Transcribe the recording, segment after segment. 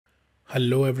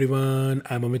Hello everyone,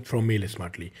 I'm Amit from Mail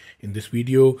Smartly. In this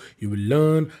video, you will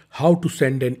learn how to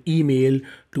send an email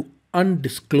to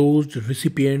undisclosed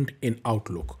recipient in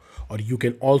Outlook. Or you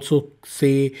can also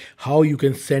say how you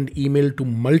can send email to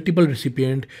multiple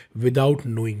recipient without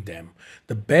knowing them.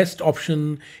 The best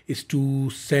option is to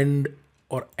send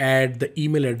or add the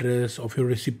email address of your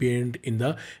recipient in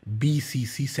the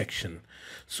BCC section.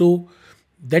 So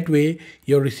that way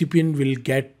your recipient will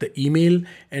get the email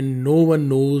and no one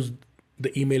knows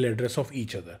the email address of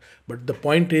each other. But the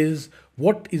point is,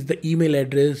 what is the email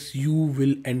address you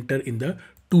will enter in the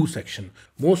to section?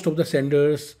 Most of the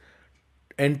senders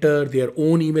enter their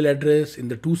own email address in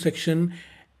the to section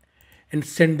and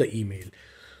send the email.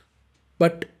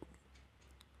 But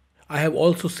I have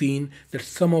also seen that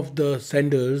some of the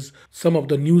senders, some of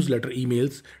the newsletter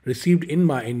emails received in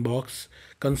my inbox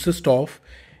consist of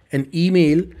an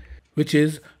email which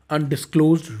is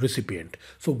undisclosed recipient.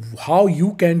 So how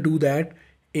you can do that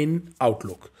in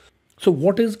Outlook? So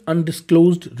what is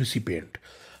undisclosed recipient?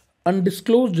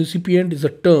 Undisclosed recipient is a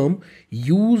term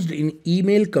used in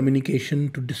email communication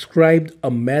to describe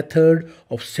a method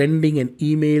of sending an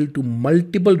email to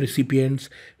multiple recipients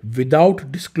without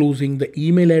disclosing the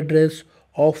email address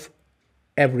of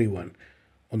everyone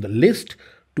on the list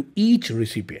to each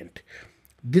recipient.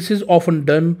 This is often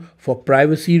done for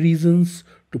privacy reasons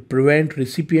to prevent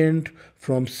recipient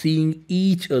from seeing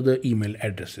each other email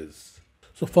addresses.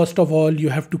 So first of all, you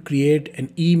have to create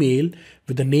an email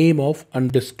with the name of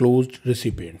undisclosed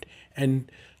recipient.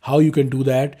 And how you can do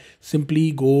that?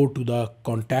 Simply go to the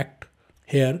contact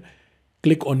here,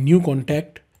 click on new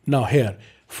contact. Now here,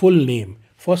 full name.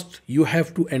 First, you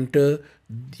have to enter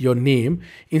your name.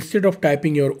 Instead of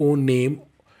typing your own name,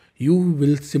 you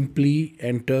will simply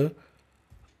enter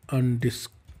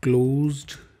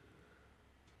undisclosed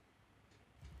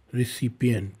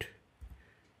recipient.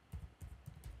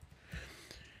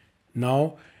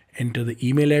 Now enter the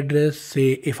email address.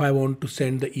 Say if I want to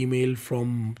send the email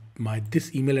from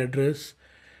this email address,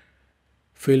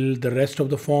 fill the rest of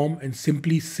the form and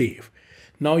simply save.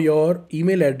 Now your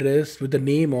email address with the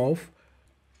name of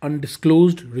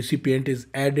undisclosed recipient is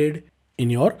added in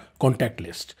your contact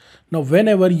list. Now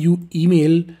whenever you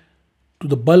email to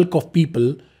the bulk of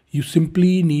people, you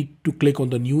simply need to click on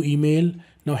the new email.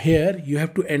 Now here you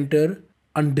have to enter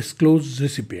undisclosed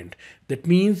recipient. That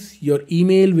means your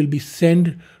email will be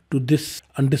sent to this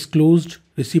undisclosed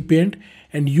recipient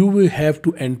and you will have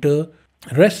to enter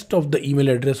rest of the email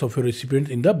address of your recipient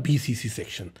in the BCC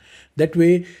section. That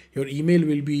way your email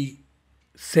will be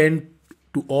sent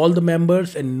to all the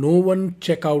members and no one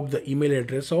check out the email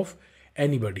address of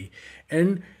anybody.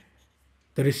 And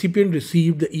the recipient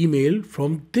received the email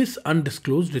from this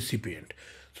undisclosed recipient.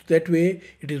 So that way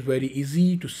it is very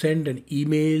easy to send an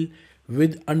email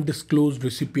with undisclosed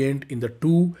recipient in the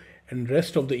to and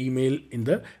rest of the email in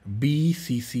the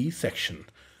BCC section.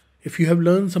 If you have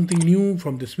learned something new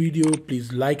from this video,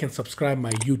 please like and subscribe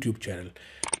my YouTube channel.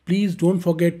 Please don't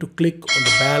forget to click on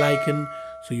the bell icon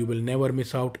so you will never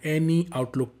miss out any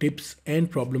Outlook tips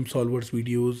and problem solvers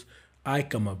videos I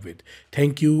come up with.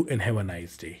 Thank you and have a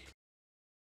nice day.